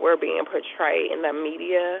 how we're being portrayed in the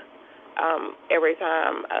media. Every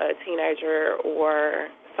time a teenager or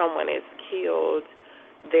someone is killed,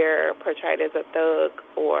 they're portrayed as a thug,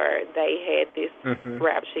 or they had this Mhm.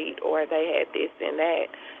 rap sheet, or they had this and that.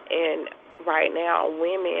 And right now,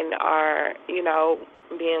 women are,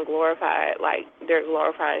 being glorified. Like, they're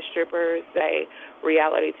glorifying strippers.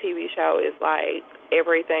 Reality TV show is like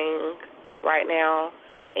everything right now.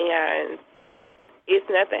 And it's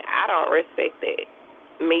nothing. I don't respect it.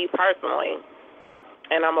 Me personally.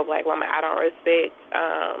 And I'm a black woman. I don't respect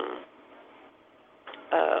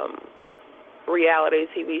reality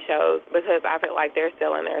TV shows, because I feel like they're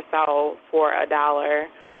selling their soul for $1.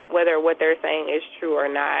 Whether what they're saying is true or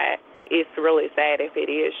not, it's really sad if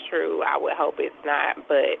it is true. I would hope it's not.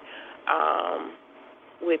 But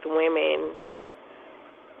with women,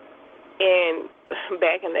 and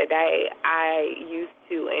back in the day, I used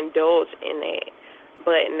to indulge in it,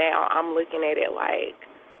 but now I'm looking at it like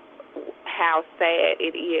how sad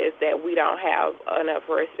it is that we don't have enough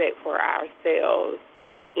respect for ourselves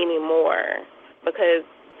anymore, because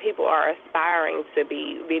people are aspiring to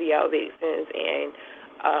be video vixens and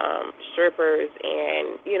strippers,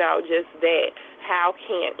 and just that. How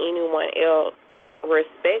can anyone else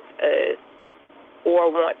respect us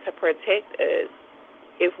or want to protect us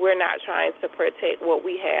if we're not trying to protect what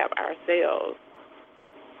we have ourselves?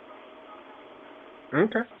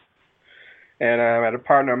 Okay. And a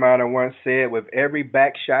partner of mine once said, with every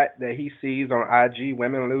back shot that he sees on IG,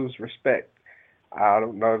 women lose respect. I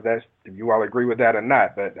don't know if you all agree with that or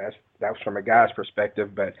not, but that's from a guy's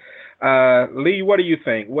perspective. But Lee, what do you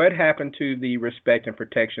think? What happened to the respect and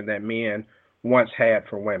protection that men once had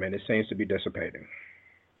for women? It seems to be dissipating.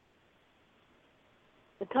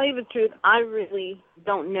 To tell you the truth, I really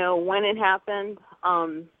don't know when it happened.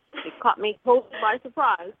 It caught me totally by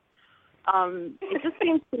surprise. It just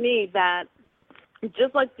seems to me that,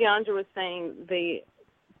 just like Deandra was saying, the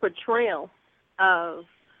portrayal of,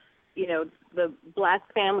 the black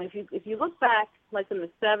family, if you look back, like in the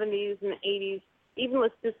 70s and the 80s, even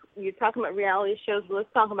you're talking about reality shows, but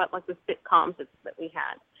let's talk about like the sitcoms that we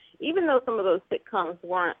had. Even though some of those sitcoms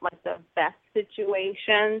weren't like the best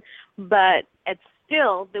situation, but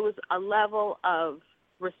still there was a level of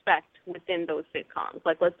respect within those sitcoms.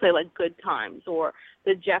 Like, let's say like Good Times or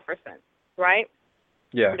The Jeffersons, right?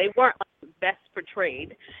 Yeah. They weren't like best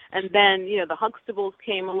portrayed. And then, the Huxtables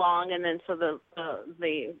came along, and then so the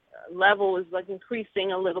level was like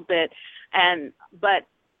increasing a little bit. But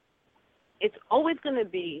it's always going to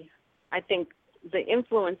be, I think, the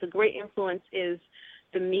great influence is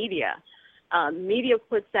the media. Media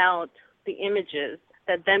puts out the images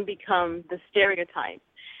that then become the stereotype.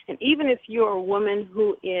 And even if you're a woman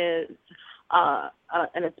who is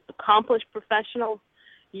an accomplished professional,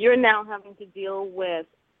 you're now having to deal with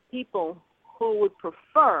people who would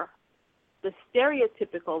prefer the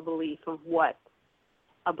stereotypical belief of what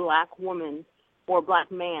a black woman or a black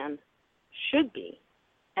man should be.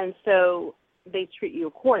 And so they treat you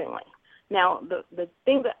accordingly. Now, the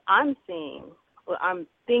thing that I'm seeing, what I'm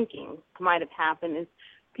thinking might have happened, is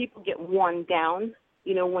people get worn down.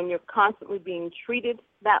 When you're constantly being treated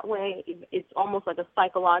that way, it's almost like a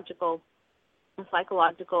psychological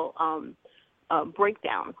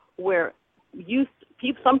breakdown, where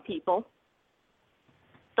some people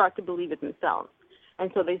start to believe it themselves, and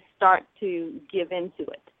so they start to give into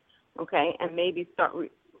it, okay, and maybe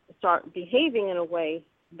start behaving in a way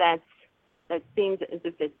that seems as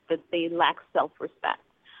if that they lack self-respect.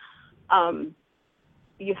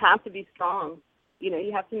 You have to be strong.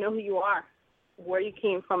 You have to know who you are, where you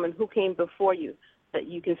came from, and who came before you, that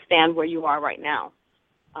you can stand where you are right now.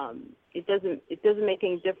 It doesn't make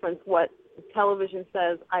any difference what television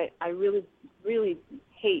says. I really, really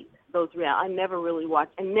hate those I never watch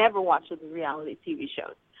those reality TV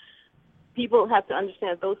shows. People have to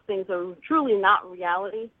understand that those things are truly not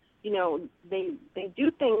reality. They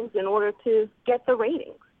do things in order to get the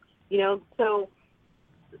ratings. So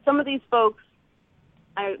some of these folks,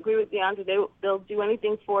 I agree with Deandra, they'll do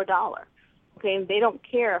anything for $1. Okay, and they don't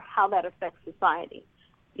care how that affects society.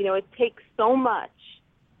 It takes so much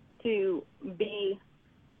to be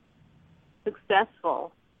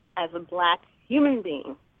successful as a black human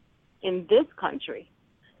being in this country,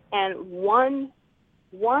 and one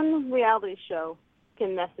reality show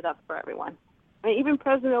can mess it up for everyone. I mean, even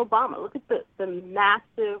President Obama, look at the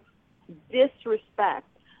massive disrespect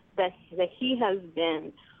that he has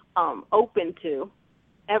been open to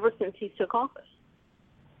ever since he took office.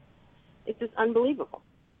 It's just unbelievable.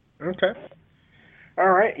 Okay. All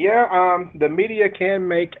right. Yeah. The media can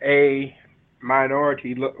make a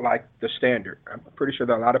minority look like the standard. I'm pretty sure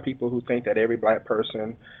there are a lot of people who think that every black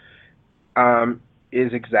person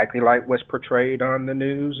is exactly like what's portrayed on the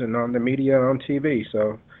news and on the media on TV.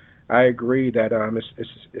 So I agree that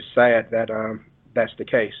it's sad that that's the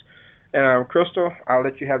case. And Crystal, I'll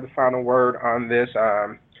let you have the final word on this.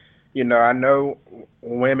 I know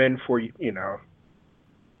women for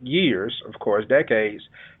years, of course, decades,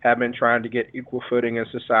 have been trying to get equal footing in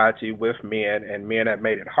society with men, and men have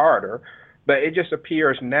made it harder. But it just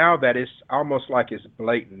appears now that it's almost like it's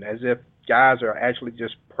blatant, as if guys are actually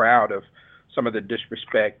just proud of some of the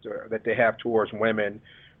disrespect that they have towards women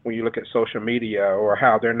when you look at social media, or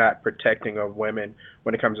how they're not protecting of women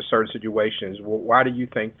when it comes to certain situations. Why do you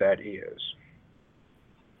think that is?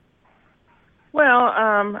 Well,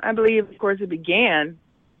 I believe, of course, it began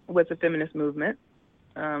with the feminist movement.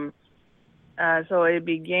 Um, so it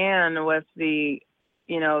began with the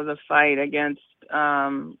fight against,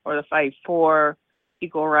 or the fight for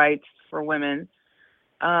equal rights for women.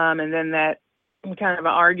 And then that kind of an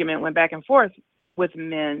argument went back and forth with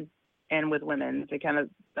men and with women. It kind of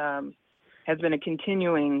has been a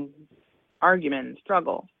continuing argument and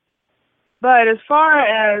struggle. But as far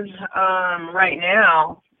as right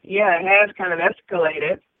now, yeah, it has kind of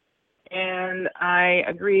escalated. And I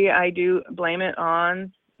agree, I do blame it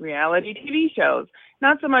on reality TV shows.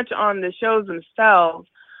 Not so much on the shows themselves,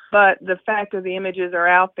 but the fact that the images are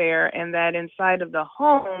out there, and that inside of the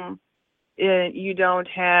home, you don't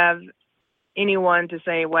have anyone to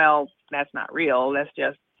say, well, that's not real. That's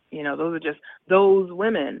just, those are just those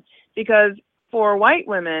women. Because for white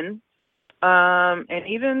women, and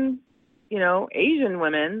even, Asian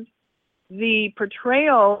women, the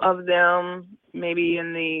portrayal of them, maybe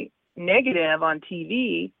in the negative on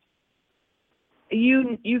TV,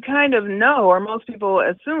 you kind of know, or most people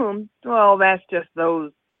assume, well, that's just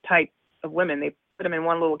those types of women. They put them in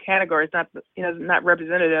one little category. It's not, not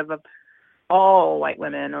representative of all white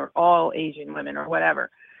women or all Asian women or whatever.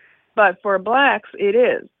 But for blacks, it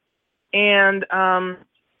is. And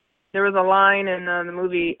there was a line in the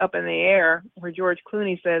movie Up in the Air where George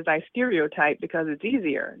Clooney says, I stereotype because it's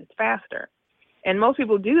easier and it's faster. And most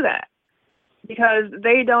people do that because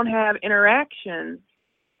they don't have interaction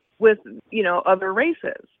with, other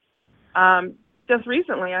races. Just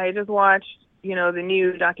recently, I just watched, the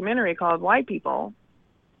new documentary called White People,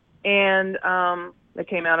 and that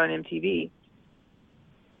came out on MTV.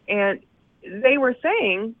 And they were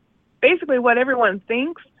saying basically what everyone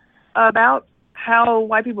thinks about how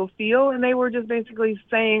white people feel, and they were just basically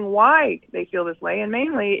saying why they feel this way. And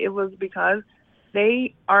mainly it was because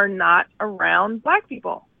they are not around black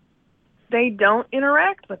people. They don't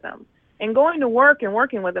interact with them. And going to work and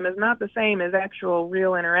working with them is not the same as actual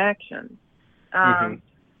real interaction.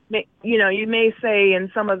 You may say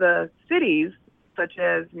in some of the cities, such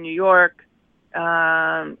as New York,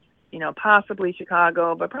 possibly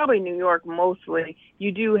Chicago, but probably New York mostly,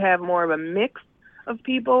 you do have more of a mix of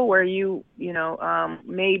people where you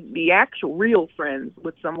may be actual real friends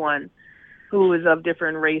with someone who is of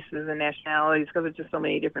different races and nationalities, because it's just so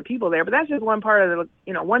many different people there. But that's just one part of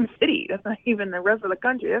the, one city. That's not even the rest of the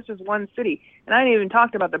country. That's just one city. And I didn't even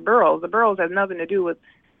talk about the boroughs. The boroughs has nothing to do with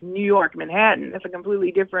New York, Manhattan. That's a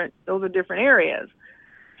completely different, those are different areas.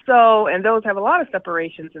 So, and those have a lot of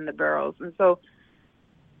separations in the boroughs. And so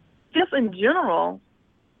just in general,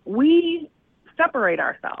 we separate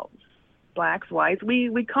ourselves, blacks, whites.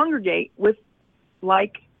 We congregate with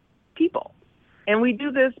like people. And we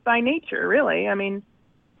do this by nature, really. I mean,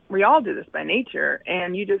 we all do this by nature.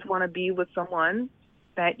 And you just want to be with someone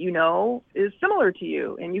that is similar to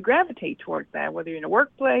you. And you gravitate towards that, whether you're in a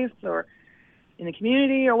workplace or in the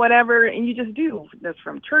community or whatever. And you just do. That's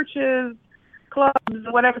from churches, clubs,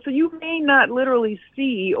 whatever. So you may not literally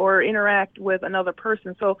see or interact with another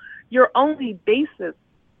person. So your only basis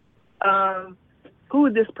of who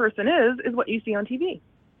this person is what you see on TV.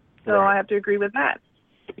 So right. I have to agree with that.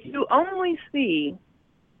 You only see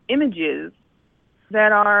images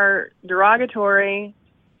that are derogatory,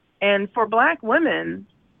 and for black women,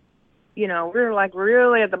 we're like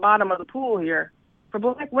really at the bottom of the pool here. For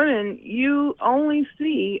black women, you only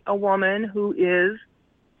see a woman who is,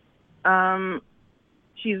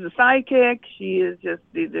 she's the sidekick, she is just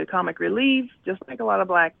the comic relief, just like a lot of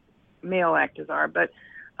black male actors are, but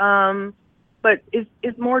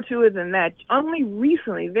it's more to it than that. Only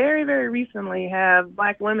recently, very, very recently, have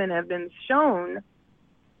black women have been shown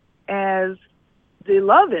as the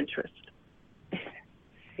love interest,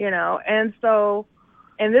 and so,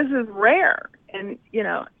 and this is rare. And,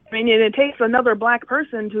 it takes another black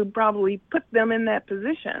person to probably put them in that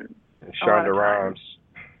position. Shonda Rhimes.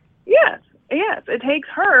 Yes, it takes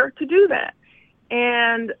her to do that.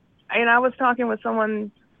 And I was talking with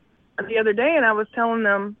someone the other day, and I was telling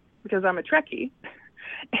them, because I'm a Trekkie,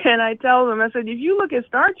 and I tell them, I said, if you look at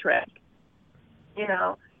Star Trek,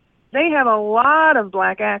 they have a lot of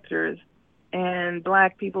black actors and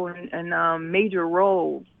black people in major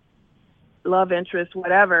roles, love interest,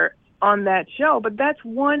 whatever, on that show. But that's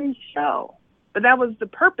one show. But that was the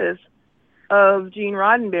purpose of Gene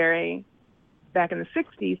Roddenberry back in the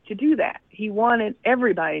 60s to do that. He wanted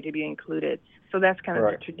everybody to be included. So that's kind of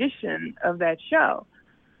the tradition of that show.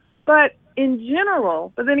 But in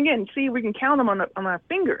general, but then again, see, we can count them on our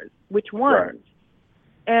fingers, which ones.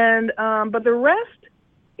 And but the rest,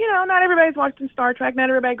 not everybody's watching Star Trek. Not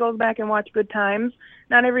everybody goes back and watch Good Times.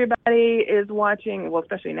 Not everybody is watching, well,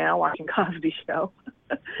 especially now, watching Cosby Show.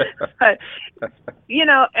 But,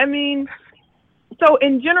 I mean, so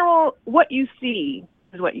in general, what you see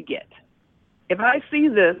is what you get. If I see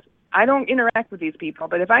this, I don't interact with these people,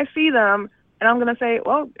 but if I see them and I'm going to say,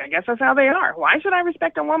 well, I guess that's how they are. Why should I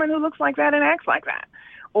respect a woman who looks like that and acts like that,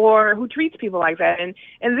 or who treats people like that? And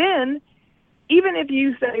then even if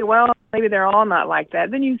you say, well, maybe they're all not like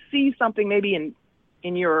that, then you see something maybe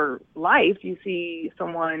in your life. You see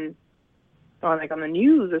someone, or like on the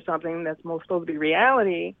news or something that's most supposed to be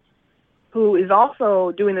reality, who is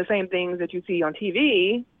also doing the same things that you see on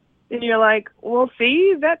TV. Then you're like, well,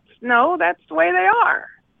 see, that's the way they are.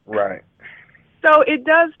 Right. So it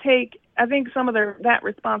does take, I think, some of that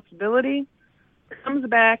responsibility comes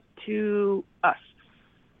back to us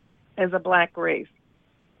as a black race.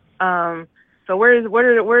 So where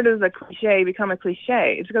does a cliche become a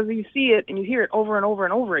cliche? It's because you see it and you hear it over and over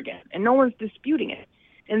and over again, and no one's disputing it.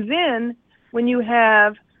 And then when you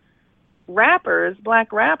have black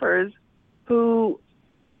rappers, who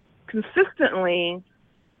consistently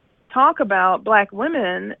talk about black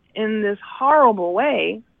women in this horrible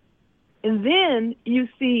way, and then you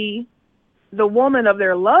see the woman of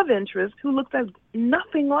their love interest who looks like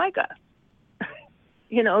nothing like us.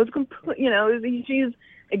 It's complete. She's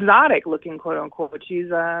exotic looking, quote unquote. She's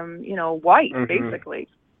white, basically.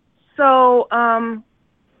 So on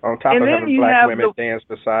top of having black women dance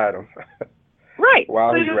beside him. Right.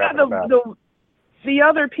 While so he's you rapping have about the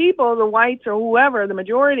other people, the whites or whoever, the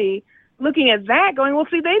majority, looking at that going, well,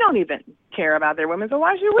 see, they don't even care about their women, so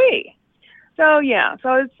why should we? So yeah,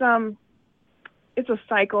 so it's a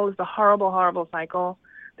cycle. It's a horrible, horrible cycle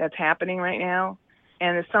that's happening right now,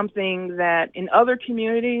 and it's something that in other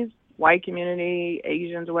communities, white community,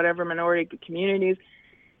 Asians, whatever minority communities,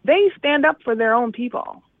 they stand up for their own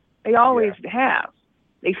people. They always have.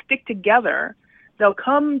 They stick together. They'll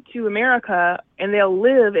come to America and they'll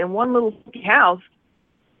live in one little house,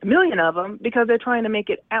 a million of them, because they're trying to make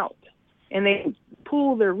it out. And they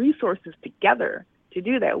pool their resources together to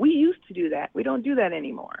do that. We used to do that. We don't do that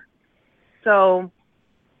anymore. So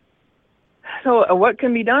what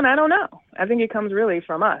can be done? I don't know. I think it comes really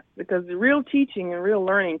from us, because the real teaching and real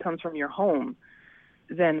learning comes from your home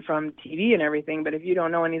than from TV and everything. But if you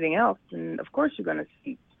don't know anything else, then of course you're going to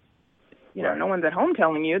see, no one's at home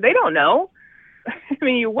telling you. They don't know. I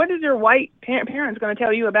mean, what is your white parents going to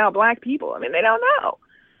tell you about black people? I mean, they don't know.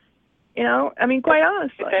 Quite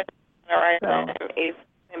honestly. All right, so.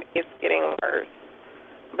 It's getting worse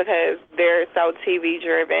because they're so TV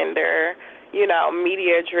driven. They're,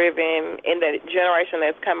 media driven in the generation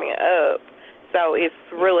that's coming up. So it's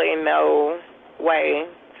really no way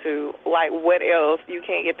to, like, what else? You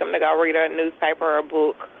can't get them to go read a newspaper or a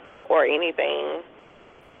book or anything.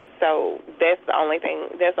 So that's the only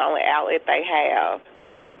outlet they have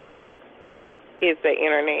is the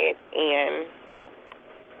internet and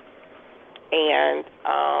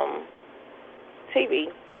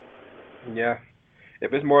TV. Yeah.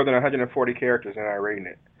 If it's more than 140 characters, then I'm reading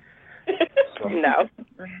it. So. No.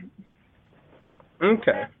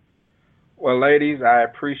 Okay. Well, ladies, I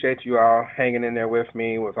appreciate you all hanging in there with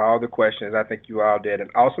me with all the questions. I think you all did an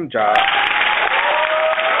awesome job.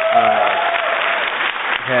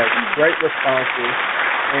 Had great responses,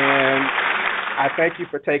 and I thank you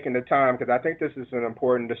for taking the time, because I think this is an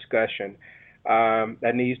important discussion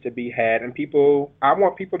that needs to be had. And I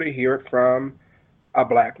want people to hear it from a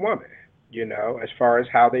black woman, as far as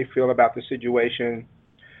how they feel about the situation,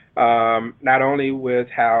 not only with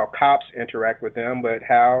how cops interact with them, but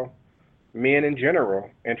how men in general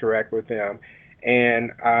interact with them.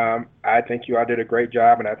 And I think you all did a great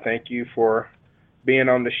job, and I thank you for being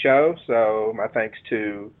on the show. So my thanks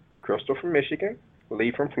to Crystal from Michigan,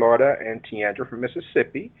 Lee from Florida, and Tiandra from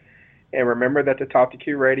Mississippi. And remember that the Talk to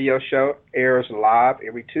Q radio show airs live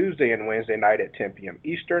every Tuesday and Wednesday night at 10 p.m.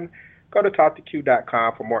 Eastern. Go to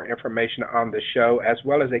talktoq.com for more information on the show, as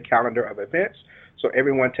well as a calendar of events. So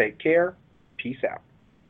everyone take care. Peace out.